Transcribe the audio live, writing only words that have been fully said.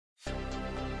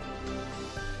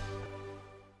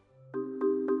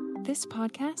This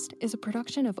podcast is a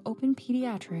production of Open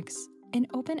Pediatrics, an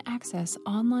open access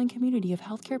online community of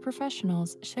healthcare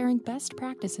professionals sharing best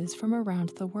practices from around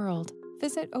the world.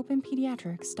 Visit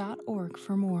openpediatrics.org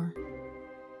for more.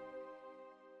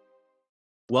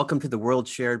 Welcome to the World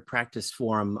Shared Practice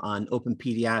Forum on Open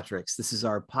Pediatrics. This is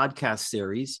our podcast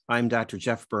series. I'm Dr.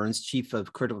 Jeff Burns, Chief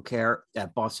of Critical Care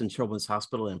at Boston Children's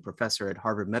Hospital and Professor at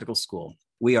Harvard Medical School.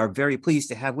 We are very pleased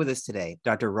to have with us today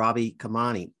Dr. Ravi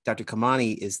Kamani. Dr.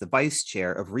 Kamani is the Vice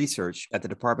Chair of Research at the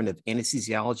Department of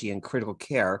Anesthesiology and Critical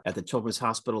Care at the Children's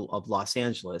Hospital of Los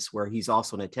Angeles, where he's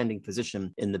also an attending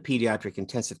physician in the Pediatric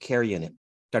Intensive Care Unit.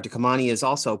 Dr. Kamani is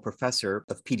also Professor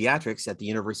of Pediatrics at the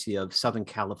University of Southern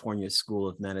California School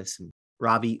of Medicine.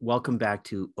 Ravi, welcome back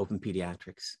to Open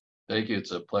Pediatrics. Thank you.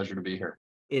 It's a pleasure to be here.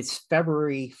 It's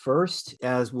February 1st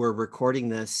as we're recording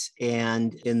this,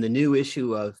 and in the new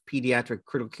issue of Pediatric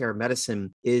Critical Care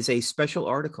Medicine is a special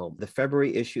article. The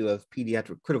February issue of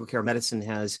Pediatric Critical Care Medicine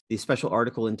has the special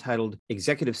article entitled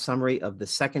Executive Summary of the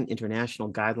Second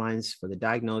International Guidelines for the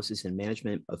Diagnosis and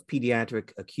Management of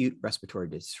Pediatric Acute Respiratory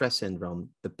Distress Syndrome,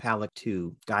 the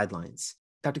PALIC-2 Guidelines.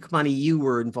 Dr. Kamani, you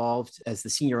were involved as the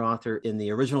senior author in the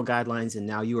original guidelines, and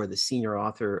now you are the senior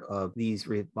author of these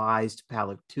revised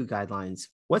PALIC-2 guidelines.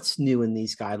 What's new in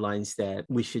these guidelines that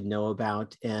we should know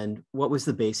about, and what was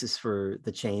the basis for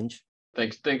the change?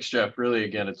 Thanks, Jeff. Really,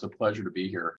 again, it's a pleasure to be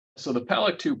here. So the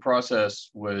PALIC-2 process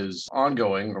was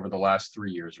ongoing over the last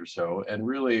 3 years or so, and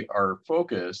really our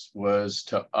focus was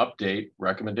to update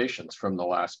recommendations from the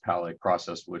last PALIC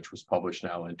process, which was published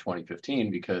now in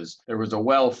 2015, because there was a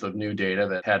wealth of new data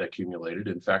that had accumulated.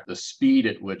 In fact, the speed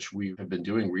at which we have been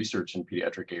doing research in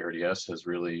pediatric ARDS has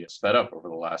really sped up over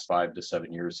the last 5 to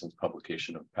 7 years since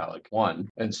publication of PALIC-1.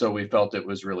 And so we felt it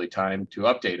was really time to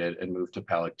update it and move to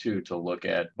PALIC-2 to look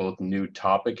at both new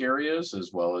topic areas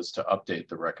as well as to update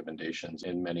the recommendations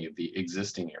in many of the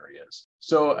existing areas.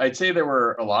 So I'd say there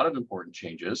were a lot of important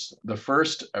changes. The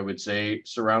first, I would say,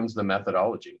 surrounds the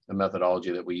methodology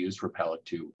that we use for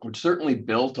PALIC-2, which certainly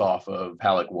built off of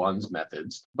PALIC-1's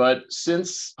methods. But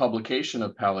since publication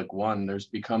of PALIC-1, there's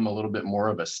become a little bit more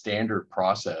of a standard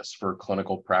process for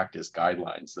clinical practice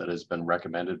guidelines that has been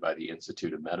recommended by the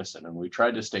Institute of Medicine. And we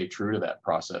tried to stay true to that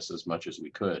process as much as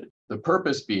we could. The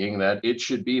purpose being that it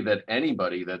should be that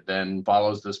anybody that then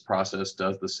follows this process,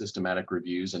 does the systematic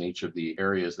reviews in each of the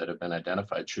areas that have been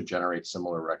identified, should generate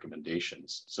similar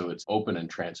recommendations. So it's open and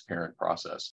transparent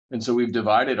process. And so we've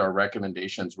divided our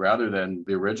recommendations rather than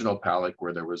the original PALIC,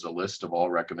 where there was a list of all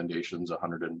recommendations,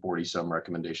 140 some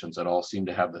recommendations that all seem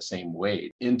to have the same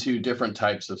weight, into different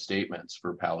types of statements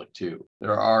for PALIC-2.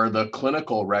 There are the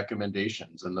clinical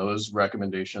recommendations, and those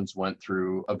recommendations went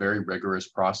through a very rigorous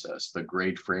process. The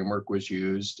GRADE framework was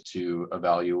used to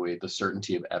evaluate the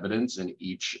certainty of evidence in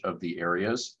each of the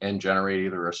areas and generate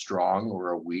either a strong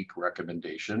or a weak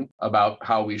recommendation about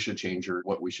how we should change or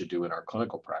what we should do in our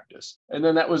clinical practice. And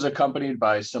then that was accompanied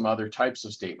by some other types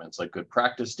of statements, like good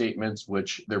practice statements,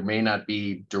 which there may not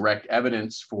be direct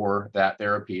evidence for that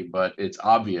therapy, but it's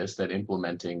obvious that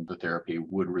implementing the therapy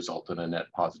would result in a net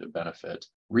positive benefit.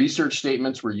 Research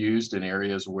statements were used in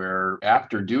areas where,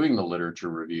 after doing the literature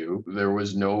review, there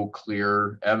was no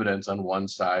clear evidence on one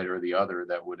side or the other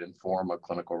that would inform a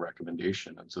clinical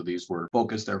recommendation. And so these were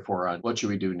focused, therefore, on what should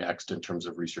we do next in terms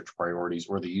of research priorities,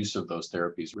 where the use of those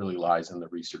therapies really lies in the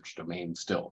research domain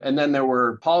still. And then there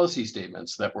were policy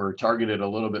statements that were targeted a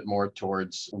little bit more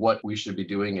towards what we should be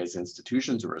doing as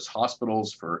institutions or as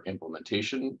hospitals for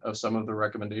implementation of some of the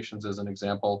recommendations, as an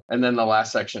example. And then the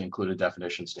last section included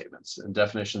definition statements. And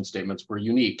definition statements were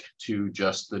unique to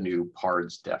just the new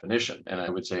PARDS definition. And I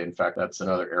would say, in fact, that's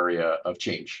another area of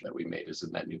change that we made, is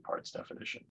in that new PARDS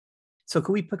definition. So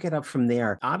can we pick it up from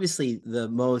there? Obviously, the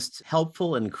most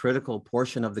helpful and critical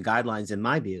portion of the guidelines, in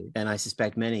my view, and I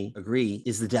suspect many agree,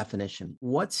 is the definition.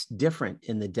 What's different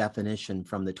in the definition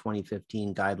from the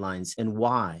 2015 guidelines, and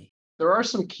why? There are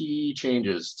some key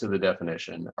changes to the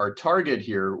definition. Our target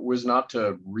here was not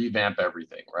to revamp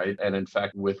everything, right? And in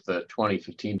fact, with the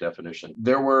 2015 definition,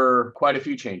 there were quite a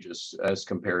few changes as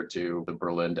compared to the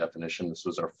Berlin definition. This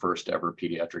was our first ever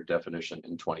pediatric definition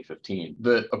in 2015.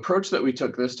 The approach that we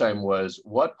took this time was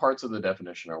what parts of the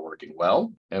definition are working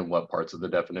well and what parts of the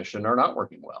definition are not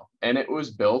working well. And it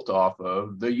was built off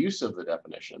of the use of the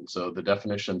definition. So the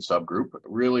definition subgroup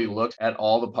really looked at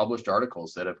all the published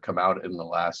articles that have come out in the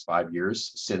last 5 5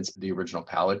 years since the original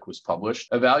PALIC was published,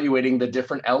 evaluating the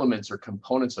different elements or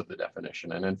components of the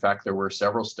definition. And in fact, there were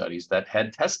several studies that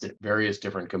had tested various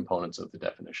different components of the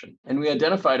definition. And we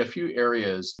identified a few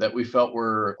areas that we felt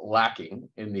were lacking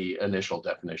in the initial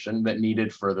definition that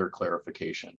needed further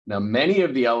clarification. Now, many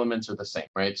of the elements are the same,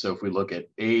 right? So if we look at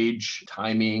age,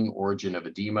 timing, origin of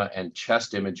edema, and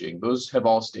chest imaging, those have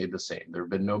all stayed the same. There have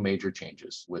been no major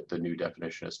changes with the new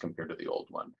definition as compared to the old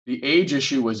one. The age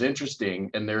issue was interesting,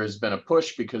 and there has been a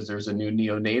push because there's a new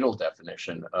neonatal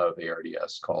definition of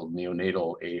ARDS called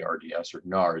neonatal ARDS or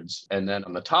NARDS. And then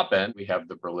on the top end, we have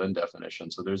the Berlin definition.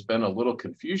 So there's been a little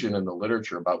confusion in the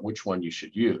literature about which one you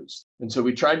should use. And so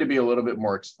we tried to be a little bit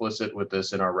more explicit with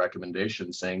this in our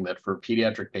recommendation, saying that for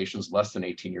pediatric patients less than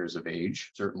 18 years of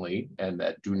age, certainly, and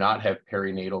that do not have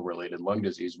perinatal related lung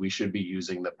disease, we should be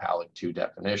using the PALIC-2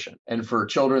 definition. And for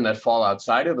children that fall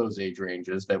outside of those age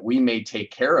ranges that we may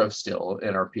take care of still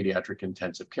in our pediatric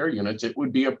intensive care units, it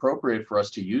would be appropriate for us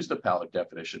to use the PALIC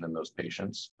definition in those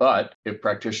patients. But if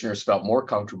practitioners felt more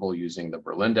comfortable using the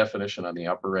Berlin definition on the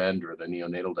upper end or the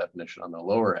neonatal definition on the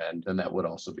lower end, then that would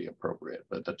also be appropriate.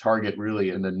 But the target really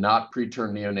in the not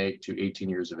preterm neonate to 18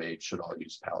 years of age should all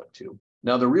use PALIC-2.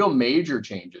 Now, the real major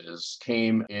changes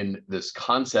came in this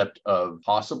concept of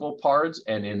possible PARDS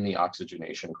and in the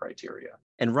oxygenation criteria.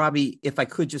 And Robbie, if I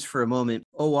could just for a moment,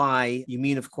 OI, you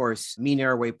mean, of course, mean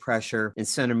airway pressure in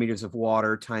centimeters of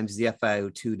water times the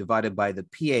FiO2 divided by the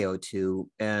PaO2.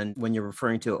 And when you're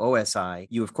referring to OSI,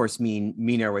 you, of course, mean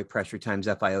mean airway pressure times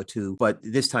FiO2, but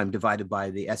this time divided by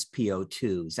the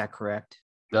SpO2. Is that correct?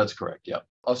 That's correct. Yeah.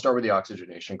 I'll start with the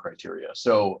oxygenation criteria.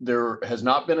 So there has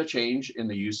not been a change in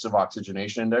the use of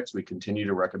oxygenation index. We continue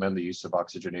to recommend the use of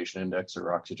oxygenation index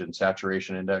or oxygen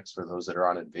saturation index for those that are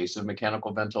on invasive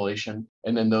mechanical ventilation,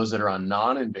 and then those that are on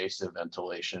non-invasive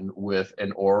ventilation with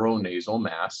an oronasal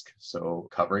mask, so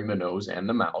covering the nose and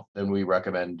the mouth. Then we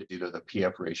recommend either the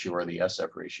PF ratio or the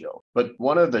SF ratio. But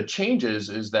one of the changes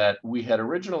is that we had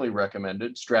originally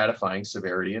recommended stratifying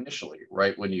severity initially,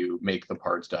 right when you make the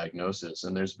PARDS diagnosis.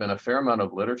 And there's been a fair amount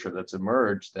of literature that's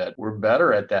emerged that we're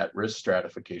better at that risk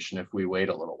stratification if we wait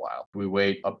a little while. If we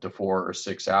wait up to 4 or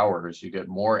 6 hours, you get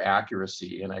more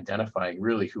accuracy in identifying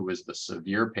really who is the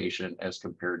severe patient as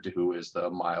compared to who is the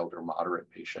mild or moderate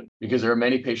patient. Because there are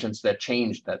many patients that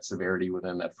change that severity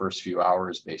within that first few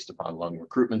hours based upon lung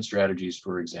recruitment strategies,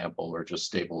 for example, or just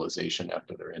stabilization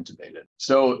after they're intubated.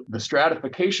 So the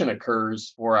stratification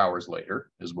occurs 4 hours later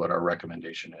is what our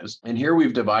recommendation is. And here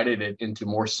we've divided it into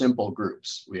more simple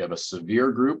groups. We have a severe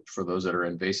group for those that are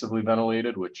invasively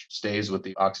ventilated, which stays with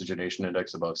the oxygenation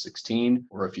index above 16,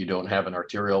 or if you don't have an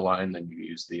arterial line, then you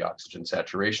use the oxygen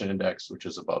saturation index, which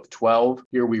is above 12.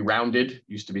 Here we rounded,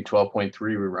 used to be 12.3,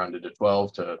 we rounded to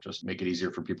 12 to just make it easier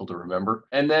for people to remember.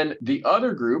 And then the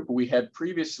other group, we had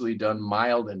previously done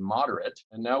mild and moderate,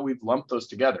 and now we've lumped those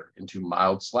together into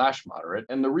mild/moderate.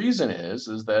 And the reason is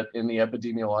that in the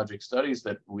epidemiologic studies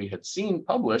that we had seen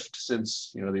published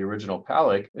since the original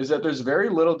PALIC, is that there's very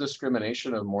little discrimination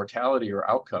of mortality or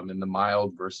outcome in the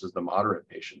mild versus the moderate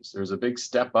patients. There's a big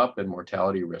step up in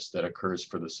mortality risk that occurs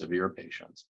for the severe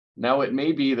patients. Now, it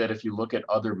may be that if you look at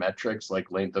other metrics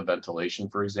like length of ventilation,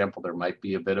 for example, there might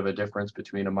be a bit of a difference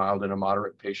between a mild and a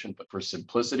moderate patient. But for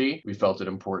simplicity, we felt it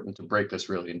important to break this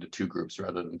really into 2 groups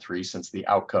rather than 3, since the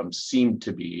outcomes seem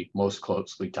to be most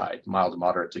closely tied, mild and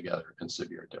moderate together and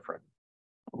severe different.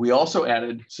 We also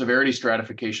added severity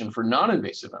stratification for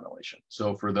non-invasive ventilation.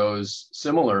 So for those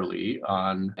similarly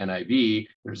on NIV,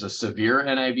 there's a severe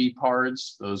NIV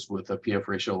PARDS, those with a PF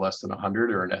ratio less than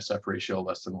 100 or an SF ratio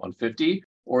less than 150,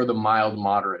 or the mild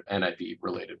moderate NIV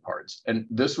related PARDS. And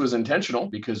this was intentional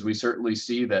because we certainly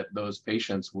see that those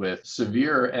patients with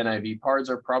severe NIV PARDS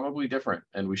are probably different,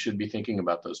 and we should be thinking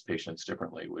about those patients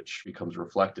differently, which becomes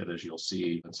reflected, as you'll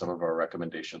see in some of our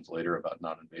recommendations later about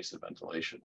non-invasive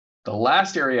ventilation. The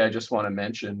last area I just want to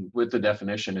mention with the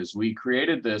definition is we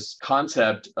created this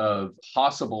concept of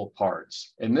possible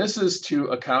PARDS. And this is to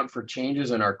account for changes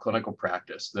in our clinical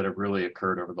practice that have really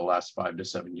occurred over the last 5 to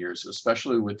 7 years,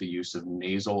 especially with the use of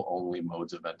nasal-only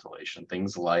modes of ventilation,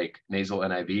 things like nasal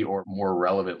NIV, or more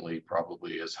relevantly,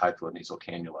 probably is high flow nasal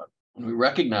cannula. And we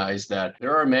recognize that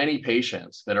there are many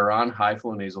patients that are on high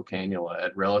flow nasal cannula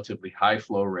at relatively high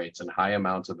flow rates and high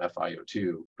amounts of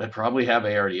FiO2 that probably have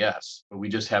ARDS, but we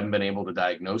just haven't been able to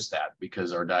diagnose that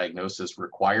because our diagnosis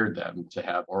required them to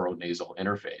have oronasal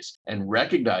interface. And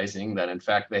recognizing that, in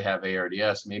fact, they have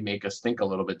ARDS may make us think a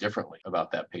little bit differently about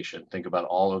that patient, think about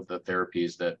all of the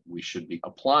therapies that we should be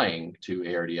applying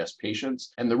to ARDS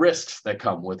patients and the risks that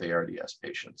come with ARDS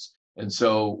patients. And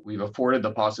so we've afforded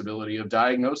the possibility of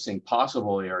diagnosing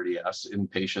possible ARDS in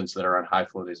patients that are on high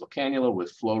flow nasal cannula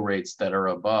with flow rates that are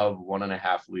above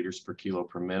 1.5 liters per kilo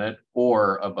per minute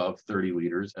or above 30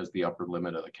 liters as the upper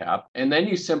limit of the cap. And then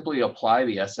you simply apply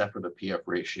the SF or the PF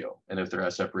ratio. And if their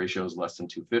SF ratio is less than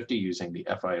 250 using the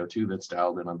FiO2 that's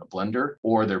dialed in on the blender,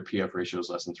 or their PF ratio is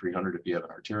less than 300 if you have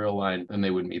an arterial line, then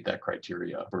they would meet that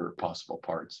criteria for possible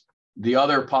parts. The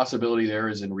other possibility there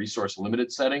is in resource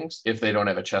limited settings, if they don't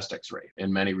have a chest x-ray.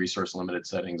 In many resource limited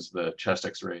settings, the chest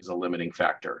x-ray is a limiting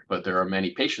factor, but there are many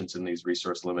patients in these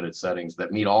resource limited settings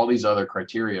that meet all these other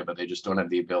criteria, but they just don't have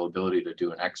the availability to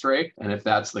do an x-ray. And if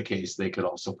that's the case, they could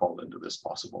also fall into this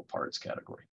possible parts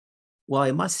category. Well,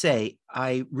 I must say,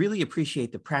 I really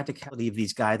appreciate the practicality of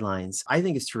these guidelines. I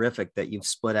think it's terrific that you've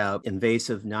split out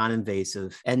invasive,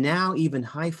 non-invasive, and now even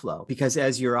high flow, because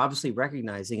as you're obviously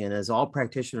recognizing, and as all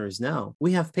practitioners know,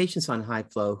 we have patients on high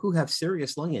flow who have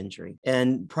serious lung injury.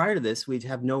 And prior to this, we'd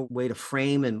have no way to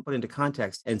frame and put into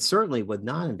context. And certainly with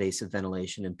non-invasive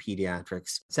ventilation in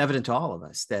pediatrics, it's evident to all of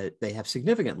us that they have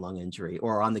significant lung injury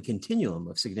or on the continuum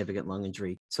of significant lung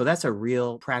injury. So that's a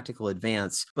real practical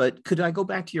advance. But could I go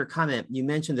back to your comment? You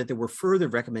mentioned that there were further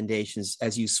recommendations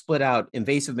as you split out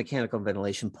invasive mechanical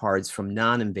ventilation PARDs from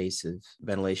non-invasive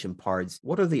ventilation PARDs.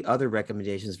 What are the other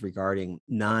recommendations regarding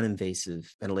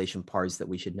non-invasive ventilation PARDs that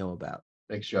we should know about?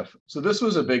 Thanks, Jeff. So this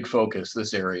was a big focus,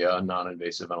 this area on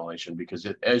non-invasive ventilation, because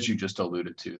as you just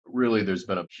alluded to, really there's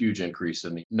been a huge increase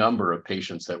in the number of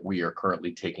patients that we are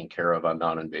currently taking care of on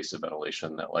non-invasive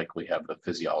ventilation that likely have the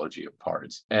physiology of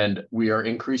PARDs. And we are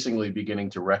increasingly beginning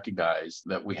to recognize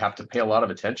that we have to pay a lot of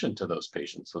attention to those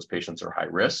patients. Those patients are high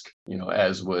risk,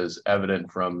 as was evident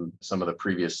from some of the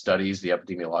previous studies, the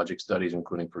epidemiologic studies,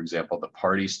 including, for example, the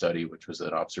PARDI study, which was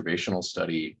an observational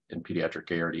study in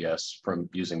pediatric ARDS from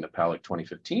using the PALIC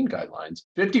 2015 guidelines.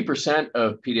 50%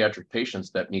 of pediatric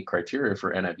patients that meet criteria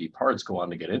for NIV PARDs go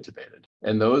on to get intubated.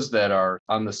 And those that are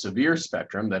on the severe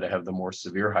spectrum, that have the more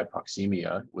severe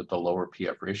hypoxemia with the lower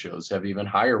PF ratios, have even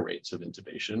higher rates of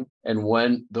intubation. And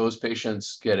when those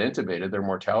patients get intubated, their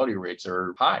mortality rates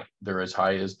are high. They're as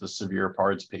high as the severe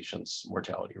PARDS patients'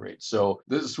 mortality rates. So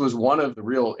this was one of the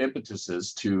real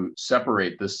impetuses to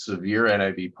separate the severe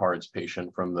NIV PARDS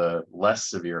patient from the less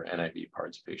severe NIV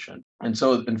PARDS patient. And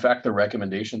so, in fact, the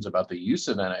recommendations about the use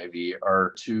of NIV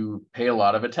are to pay a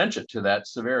lot of attention to that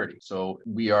severity. So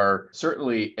we are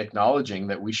certainly acknowledging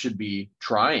that we should be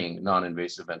trying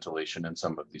non-invasive ventilation in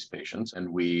some of these patients,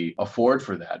 and we afford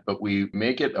for that, but we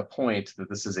make it a point that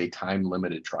this is a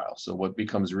time-limited trial. So what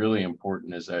becomes really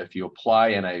important is that if you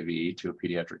apply NIV to a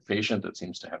pediatric patient that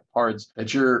seems to have PARDs,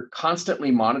 that you're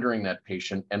constantly monitoring that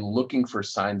patient and looking for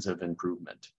signs of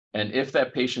improvement. And if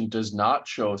that patient does not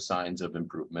show signs of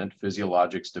improvement,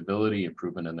 physiologic stability,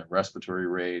 improvement in their respiratory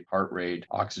rate, heart rate,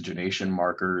 oxygenation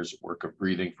markers, work of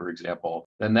breathing, for example,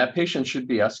 then that patient should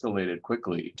be escalated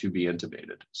quickly to be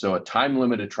intubated. So a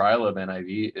time-limited trial of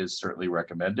NIV is certainly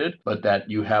recommended, but that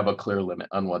you have a clear limit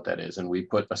on what that is. And we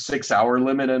put a 6-hour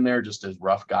limit in there just as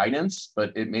rough guidance,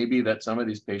 but it may be that some of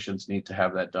these patients need to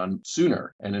have that done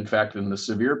sooner. And in fact, in the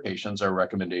severe patients, our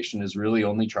recommendation is really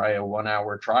only try a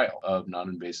 1-hour trial of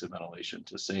non-invasive ventilation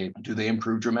to say, do they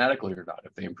improve dramatically or not?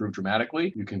 If they improve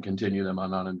dramatically, you can continue them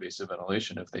on non-invasive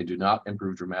ventilation. If they do not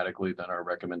improve dramatically, then our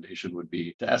recommendation would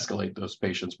be to escalate those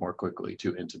patients more quickly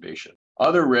to intubation.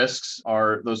 Other risks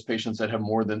are those patients that have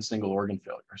more than single organ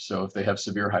failure. So if they have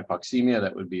severe hypoxemia,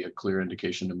 that would be a clear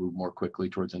indication to move more quickly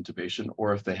towards intubation,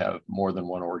 or if they have more than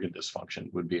one organ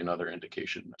dysfunction would be another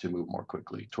indication to move more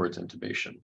quickly towards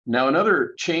intubation. Now,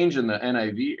 another change in the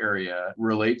NIV area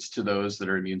relates to those that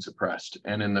are immune suppressed.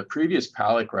 And in the previous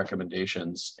PALIC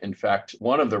recommendations, in fact,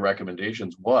 one of the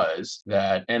recommendations was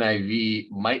that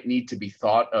NIV might need to be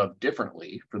thought of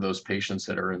differently for those patients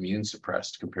that are immune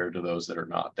suppressed compared to those that are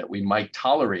not, that we might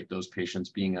tolerate those patients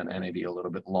being on NIV a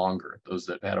little bit longer, those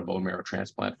that had a bone marrow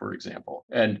transplant, for example.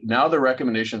 And now the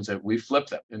recommendations that we flip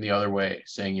them in the other way,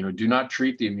 saying, do not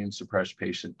treat the immune suppressed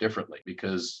patient differently,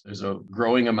 because there's a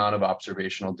growing amount of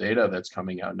observational data that's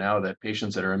coming out now that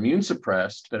patients that are immune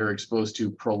suppressed, that are exposed to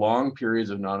prolonged periods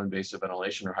of non-invasive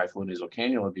ventilation or high flow nasal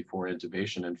cannula before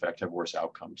intubation, in fact, have worse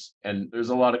outcomes. And there's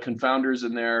a lot of confounders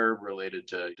in there related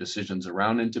to decisions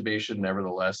around intubation.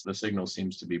 Nevertheless, the signal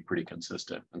seems to be pretty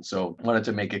consistent. And so I wanted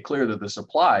to make it clear that this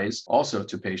applies also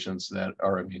to patients that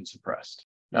are immune suppressed.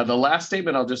 Now, the last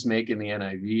statement I'll just make in the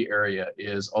NIV area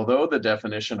is, although the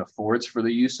definition affords for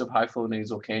the use of high-flow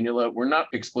nasal cannula, we're not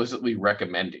explicitly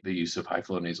recommending the use of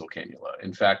high-flow nasal cannula.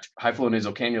 In fact, high-flow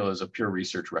nasal cannula is a pure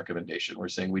research recommendation. We're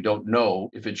saying we don't know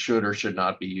if it should or should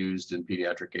not be used in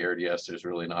pediatric ARDS. There's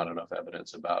really not enough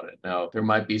evidence about it. Now, there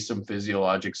might be some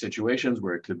physiologic situations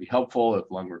where it could be helpful if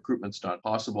lung recruitment's not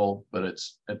possible, but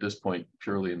it's at this point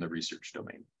purely in the research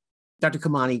domain. Dr.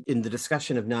 Khemani, in the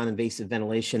discussion of non-invasive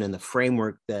ventilation and the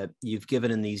framework that you've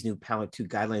given in these new PALIC 2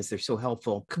 guidelines, they're so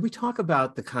helpful. Could we talk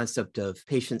about the concept of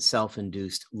patient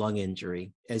self-induced lung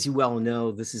injury? As you well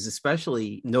know, this is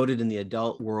especially noted in the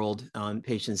adult world on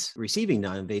patients receiving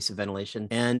non-invasive ventilation.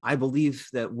 And I believe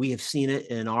that we have seen it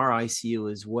in our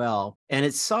ICU as well. And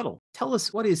it's subtle. Tell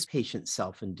us, what is patient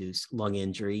self-induced lung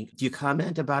injury? Do you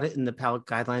comment about it in the PALIC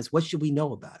guidelines? What should we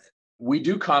know about it? We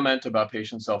do comment about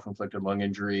patient self-inflicted lung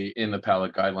injury in the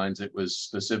PALIC guidelines. It was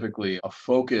specifically a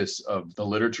focus of the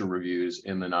literature reviews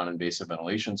in the non-invasive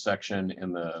ventilation section,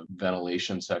 in the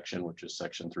ventilation section, which is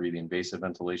section 3, the invasive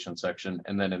ventilation section,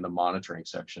 and then in the monitoring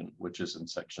section, which is in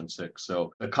section 6.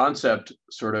 So the concept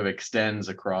sort of extends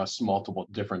across multiple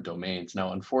different domains.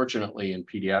 Now, unfortunately, in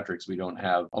pediatrics, we don't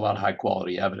have a lot of high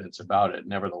quality evidence about it.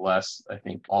 Nevertheless, I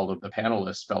think all of the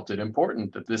panelists felt it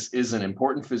important that this is an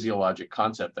important physiologic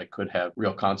concept that could have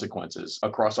real consequences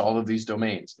across all of these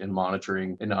domains in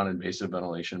monitoring, in non-invasive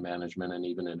ventilation management, and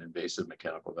even in invasive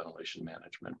mechanical ventilation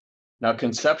management. Now,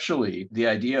 conceptually, the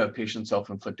idea of patient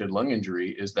self-inflicted lung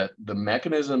injury is that the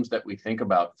mechanisms that we think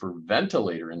about for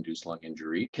ventilator-induced lung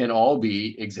injury can all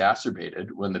be exacerbated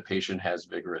when the patient has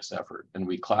vigorous effort. And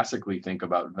we classically think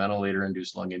about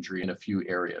ventilator-induced lung injury in a few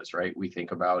areas, right? We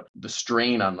think about the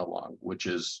strain on the lung, which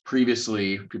is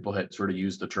previously people had sort of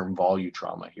used the term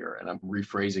volutrauma here, and I'm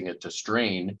rephrasing it to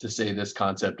strain to say this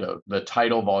concept of the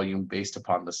tidal volume based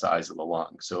upon the size of the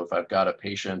lung. So if I've got a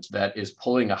patient that is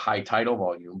pulling a high tidal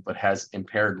volume, but has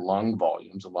impaired lung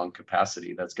volumes, a lung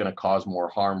capacity, that's going to cause more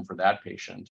harm for that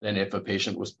patient than if a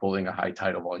patient was pulling a high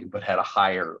tidal volume but had a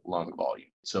higher lung volume.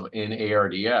 So in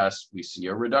ARDS, we see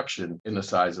a reduction in the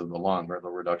size of the lung, or the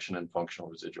reduction in functional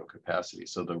residual capacity.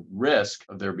 So the risk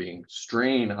of there being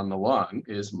strain on the lung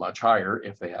is much higher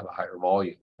if they have a higher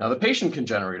volume. Now, the patient can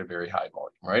generate a very high volume,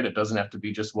 right? It doesn't have to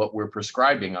be just what we're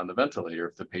prescribing on the ventilator.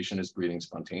 If the patient is breathing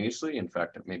spontaneously, in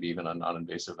fact, maybe even on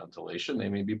non-invasive ventilation, they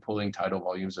may be pulling tidal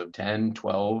volumes of 10,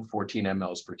 12, 14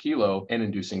 mLs per kilo and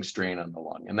inducing strain on the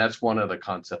lung. And that's one of the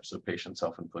concepts of patient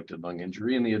self-inflicted lung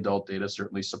injury. And the adult data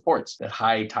certainly supports that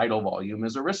high tidal volume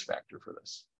is a risk factor for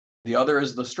this. The other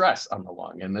is the stress on the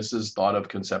lung, and this is thought of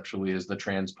conceptually as the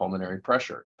transpulmonary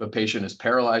pressure. If a patient is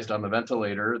paralyzed on the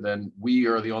ventilator, then we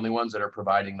are the only ones that are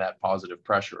providing that positive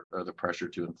pressure, or the pressure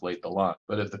to inflate the lung.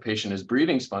 But if the patient is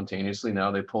breathing spontaneously,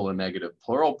 now they pull a negative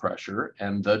pleural pressure,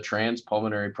 and the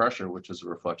transpulmonary pressure, which is a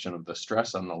reflection of the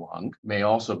stress on the lung, may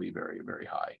also be very, very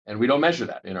high. And we don't measure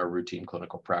that in our routine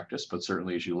clinical practice, but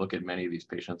certainly as you look at many of these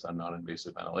patients on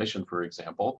non-invasive ventilation, for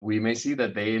example, we may see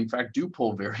that they in fact do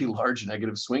pull very large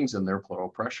negative swings in their pleural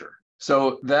pressure.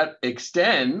 So that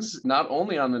extends not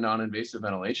only on the non-invasive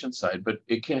ventilation side, but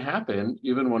it can happen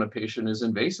even when a patient is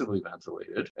invasively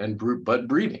ventilated but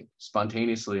breathing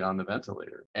spontaneously on the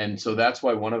ventilator. And so that's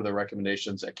why one of the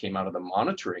recommendations that came out of the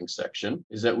monitoring section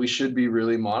is that we should be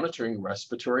really monitoring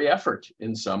respiratory effort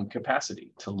in some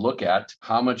capacity to look at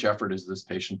how much effort is this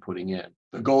patient putting in.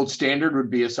 The gold standard would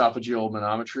be esophageal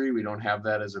manometry. We don't have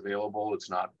that as available. It's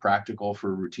not practical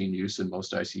for routine use in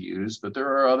most ICUs, but there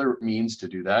are other means to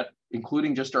do that,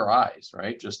 including just our eyes,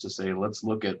 right? Just to say, let's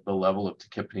look at the level of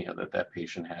tachypnea that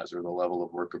patient has, or the level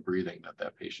of work of breathing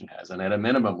that patient has. And at a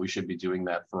minimum, we should be doing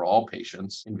that for all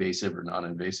patients, invasive or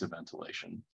non-invasive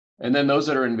ventilation. And then those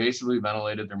that are invasively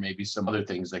ventilated, there may be some other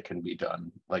things that can be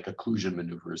done, like occlusion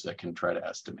maneuvers that can try to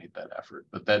estimate that effort.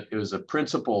 But that is a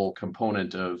principal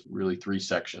component of really 3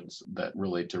 sections that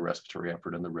relate to respiratory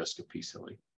effort and the risk of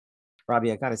PCILI.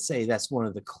 Robbie, I got to say, that's one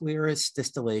of the clearest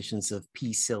distillations of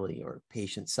PCILI, or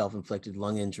patient self-inflicted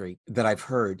lung injury, that I've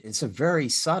heard. It's a very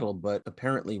subtle but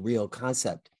apparently real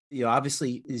concept.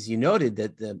 Obviously, as you noted,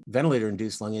 that the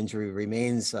ventilator-induced lung injury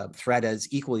remains a threat as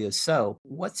equally as so.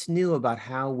 What's new about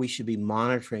how we should be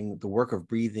monitoring the work of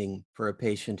breathing for a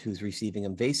patient who's receiving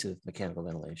invasive mechanical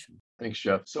ventilation? Thanks,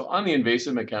 Jeff. So on the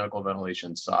invasive mechanical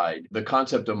ventilation side, the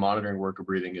concept of monitoring worker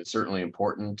breathing is certainly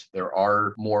important. There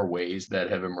are more ways that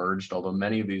have emerged, although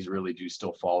many of these really do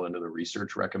still fall into the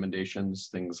research recommendations,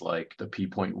 things like the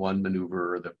P.1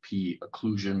 maneuver or the P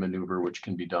occlusion maneuver, which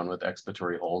can be done with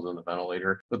expiratory hold on the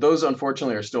ventilator. But those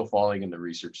unfortunately are still falling in the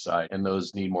research side, and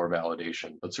those need more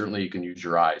validation. But certainly you can use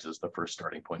your eyes as the first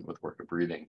starting point with worker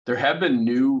breathing. There have been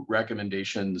new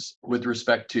recommendations with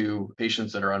respect to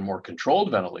patients that are on more controlled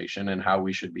ventilation and how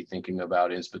we should be thinking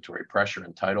about inspiratory pressure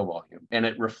and tidal volume. And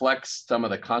it reflects some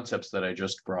of the concepts that I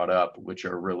just brought up, which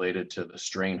are related to the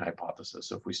strain hypothesis.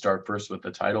 So if we start first with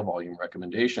the tidal volume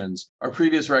recommendations, our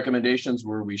previous recommendations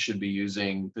were we should be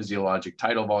using physiologic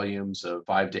tidal volumes of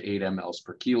 5 to 8 mLs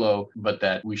per kilo, but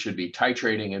that we should be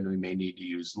titrating and we may need to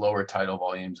use lower tidal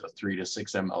volumes of 3 to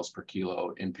 6 mLs per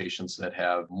kilo in patients that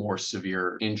have more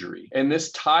severe injury. And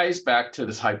this ties back to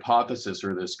this hypothesis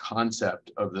or this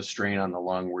concept of the strain on the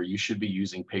lung where you should be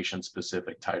using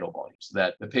patient-specific tidal volumes,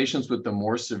 that the patients with the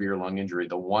more severe lung injury,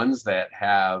 the ones that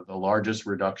have the largest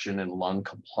reduction in lung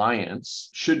compliance,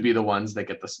 should be the ones that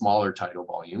get the smaller tidal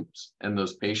volumes. And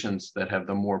those patients that have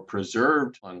the more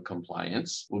preserved lung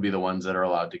compliance will be the ones that are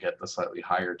allowed to get the slightly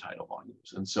higher tidal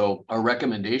volumes. And so our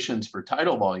recommendations for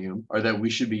tidal volume are that we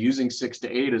should be using 6 to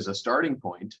 8 as a starting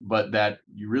point, but that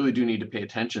you really do need to pay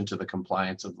attention to the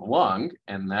compliance of the lung,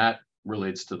 and that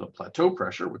relates to the plateau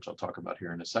pressure, which I'll talk about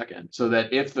here in a second, so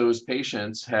that if those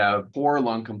patients have poor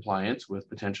lung compliance with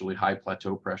potentially high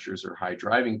plateau pressures or high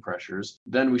driving pressures,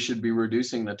 then we should be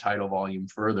reducing the tidal volume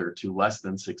further to less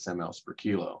than 6 mLs per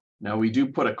kilo. Now, we do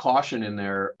put a caution in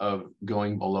there of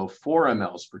going below 4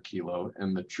 mLs per kilo.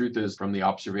 And the truth is, from the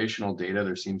observational data,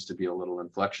 there seems to be a little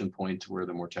inflection point to where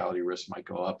the mortality risk might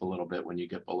go up a little bit when you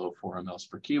get below 4 mLs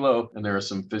per kilo. And there are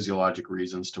some physiologic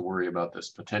reasons to worry about this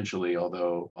potentially,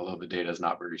 although the data is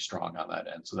not very strong on that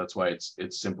end. So that's why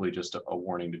it's simply just a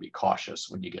warning to be cautious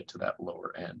when you get to that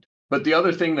lower end. But the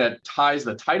other thing that ties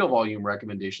the tidal volume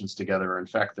recommendations together are, in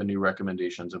fact, the new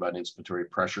recommendations about inspiratory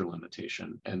pressure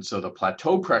limitation. And so the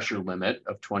plateau pressure limit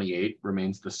of 28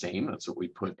 remains the same. That's what we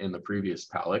put in the previous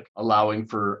PALIC, allowing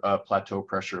for a plateau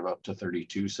pressure of up to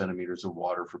 32 centimeters of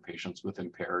water for patients with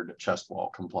impaired chest wall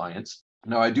compliance.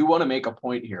 Now, I do want to make a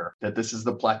point here that this is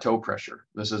the plateau pressure.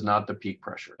 This is not the peak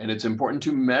pressure. And it's important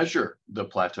to measure the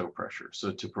plateau pressure.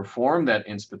 So to perform that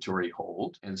inspiratory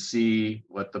hold and see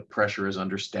what the pressure is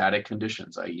under static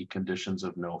conditions, i.e. conditions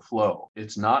of no flow,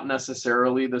 it's not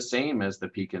necessarily the same as the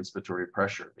peak inspiratory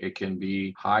pressure. It can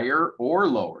be higher or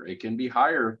lower. It can be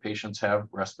higher if patients have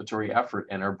respiratory effort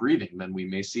and are breathing. Then we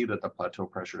may see that the plateau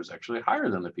pressure is actually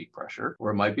higher than the peak pressure, or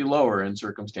it might be lower in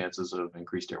circumstances of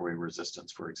increased airway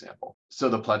resistance, for example. So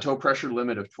the plateau pressure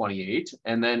limit of 28,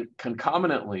 and then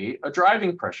concomitantly a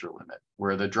driving pressure limit,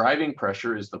 where the driving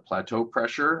pressure is the plateau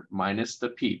pressure minus the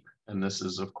PEEP. And this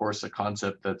is, of course, a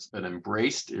concept that's been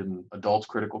embraced in adult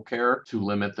critical care to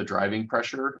limit the driving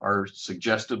pressure. Our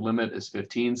suggested limit is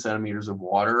 15 centimeters of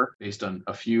water based on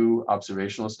a few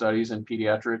observational studies in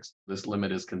pediatrics. This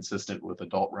limit is consistent with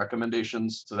adult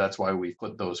recommendations, so that's why we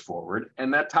put those forward.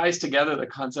 And that ties together the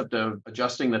concept of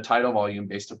adjusting the tidal volume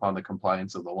based upon the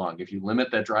compliance of the lung. If you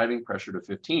limit that driving pressure to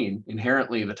 15,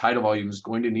 inherently the tidal volume is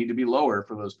going to need to be lower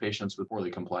for those patients with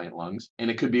poorly compliant lungs, and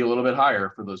it could be a little bit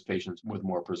higher for those patients with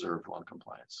more preserved lung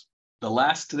compliance. The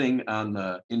last thing on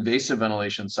the invasive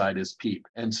ventilation side is PEEP.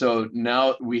 And so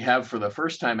now we have for the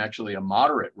first time actually a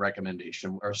moderate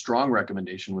recommendation or a strong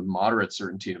recommendation with moderate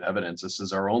certainty of evidence. This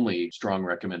is our only strong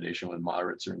recommendation with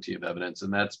moderate certainty of evidence.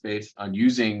 And that's based on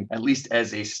using, at least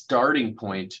as a starting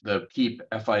point, the PEEP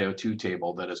FiO2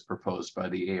 table that is proposed by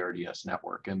the ARDS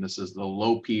network. And this is the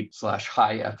low PEEP /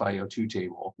 high FiO2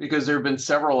 table, because there have been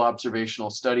several observational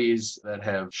studies that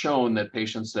have shown that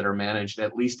patients that are managed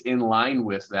at least in line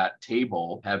with that table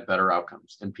have better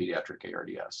outcomes in pediatric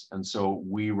ARDS. And so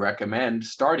we recommend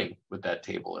starting with that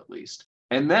table at least.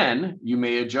 And then you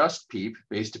may adjust PEEP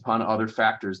based upon other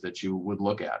factors that you would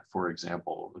look at. For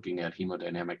example, looking at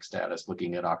hemodynamic status,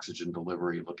 looking at oxygen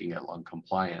delivery, looking at lung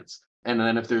compliance. And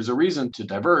then if there's a reason to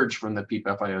diverge from the PEEP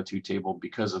FiO2 table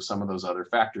because of some of those other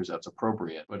factors, that's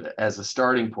appropriate. But as a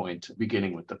starting point,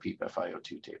 beginning with the PEEP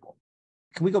FiO2 table.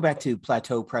 Can we go back to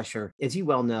plateau pressure? As you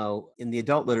well know, in the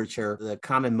adult literature, the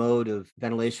common mode of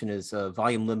ventilation is a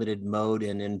volume limited mode.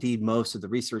 And indeed, most of the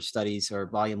research studies are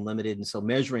volume limited. And so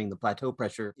measuring the plateau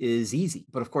pressure is easy.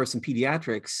 But of course, in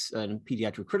pediatrics and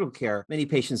pediatric critical care, many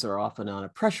patients are often on a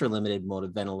pressure limited mode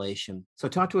of ventilation. So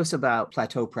talk to us about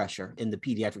plateau pressure in the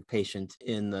pediatric patient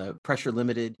in the pressure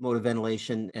limited mode of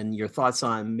ventilation and your thoughts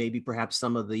on maybe perhaps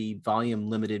some of the volume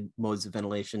limited modes of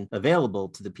ventilation available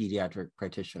to the pediatric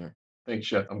practitioner. Thanks,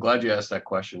 Jeff. I'm glad you asked that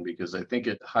question because I think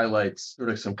it highlights sort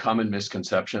of some common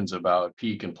misconceptions about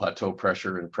peak and plateau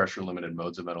pressure and pressure-limited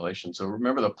modes of ventilation. So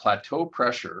remember, the plateau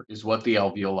pressure is what the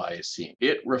alveoli is seeing.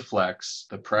 It reflects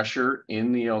the pressure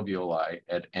in the alveoli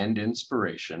at end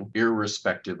inspiration,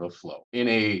 irrespective of flow. In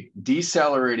a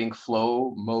decelerating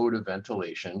flow mode of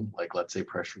ventilation, like let's say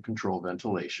pressure control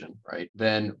ventilation, right?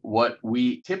 Then what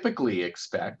we typically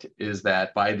expect is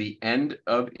that by the end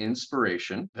of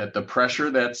inspiration, that the pressure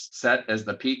that's set as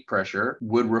the peak pressure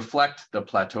would reflect the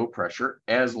plateau pressure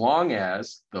as long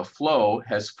as the flow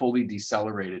has fully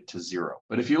decelerated to zero.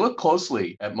 But if you look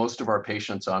closely at most of our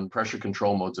patients on pressure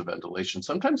control modes of ventilation,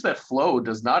 sometimes that flow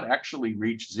does not actually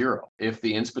reach zero if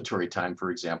the inspiratory time, for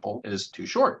example, is too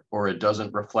short or it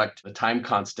doesn't reflect the time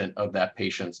constant of that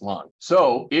patient's lung.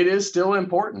 So it is still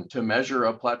important to measure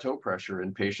a plateau pressure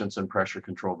in patients in pressure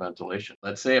control ventilation.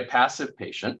 Let's say a passive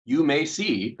patient, you may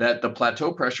see that the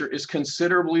plateau pressure is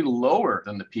considerably lower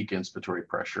than the peak inspiratory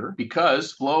pressure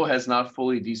because flow has not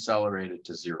fully decelerated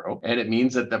to zero. And it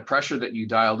means that the pressure that you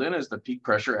dialed in as the peak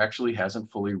pressure actually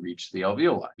hasn't fully reached the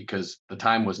alveoli because the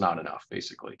time was not enough,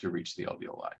 basically, to reach the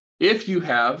alveoli. If you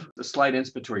have a slight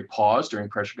inspiratory pause during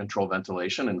pressure control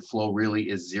ventilation and flow really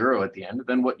is zero at the end,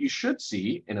 then what you should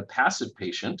see in a passive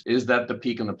patient is that the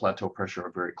peak and the plateau pressure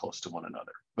are very close to one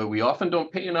another. But we often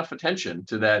don't pay enough attention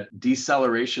to that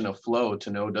deceleration of flow to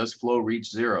know, does flow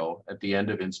reach zero at the end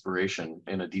of inspiration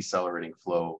in a decelerating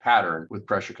flow pattern with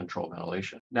pressure control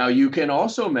ventilation? Now, you can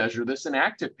also measure this in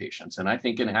active patients. And I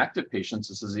think in active patients,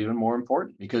 this is even more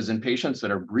important because in patients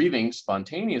that are breathing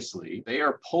spontaneously, they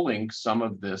are pulling some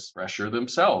of this pressure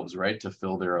themselves, right, to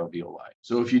fill their alveoli.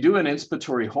 So if you do an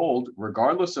inspiratory hold,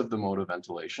 regardless of the mode of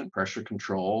ventilation, pressure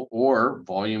control or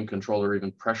volume control or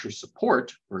even pressure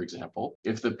support, for example,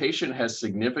 if the patient has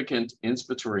significant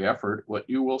inspiratory effort, what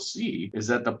you will see is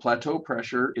that the plateau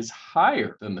pressure is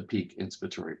higher than the peak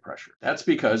inspiratory pressure. That's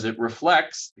because it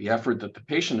reflects the effort that the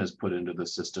patient has put into the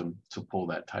system to pull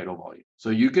that tidal volume. So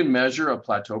you can measure a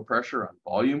plateau pressure on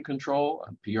volume control,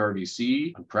 on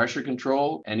PRVC, on pressure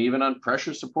control, and even on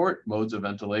pressure support modes of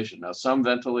ventilation. Now, some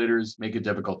ventilators make it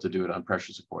difficult to do it on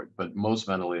pressure support, but most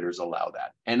ventilators allow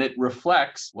that. And it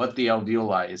reflects what the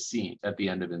alveoli is seeing at the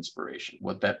end of inspiration,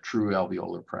 what that true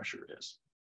alveolar pressure is.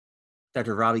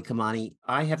 Dr. Ravi Kamani,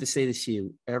 I have to say this to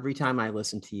you. Every time I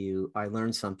listen to you, I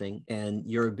learn something, and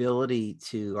your ability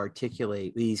to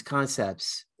articulate these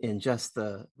concepts in just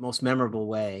the most memorable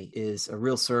way is a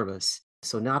real service.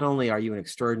 So not only are you an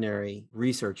extraordinary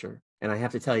researcher, and I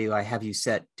have to tell you, I have you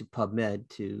set to PubMed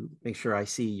to make sure I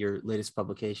see your latest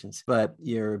publications, but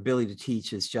your ability to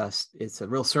teach is it's a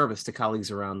real service to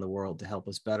colleagues around the world to help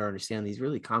us better understand these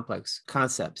really complex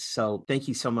concepts. So thank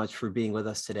you so much for being with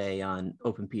us today on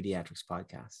Open Pediatrics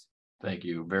Podcast. Thank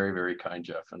you. Very, very kind,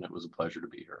 Jeff, and it was a pleasure to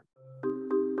be here.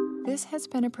 This has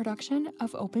been a production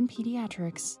of Open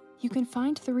Pediatrics. You can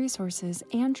find the resources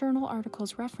and journal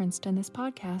articles referenced in this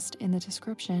podcast in the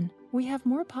description. We have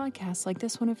more podcasts like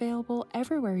this one available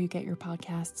everywhere you get your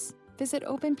podcasts. Visit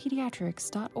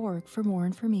openpediatrics.org for more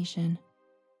information.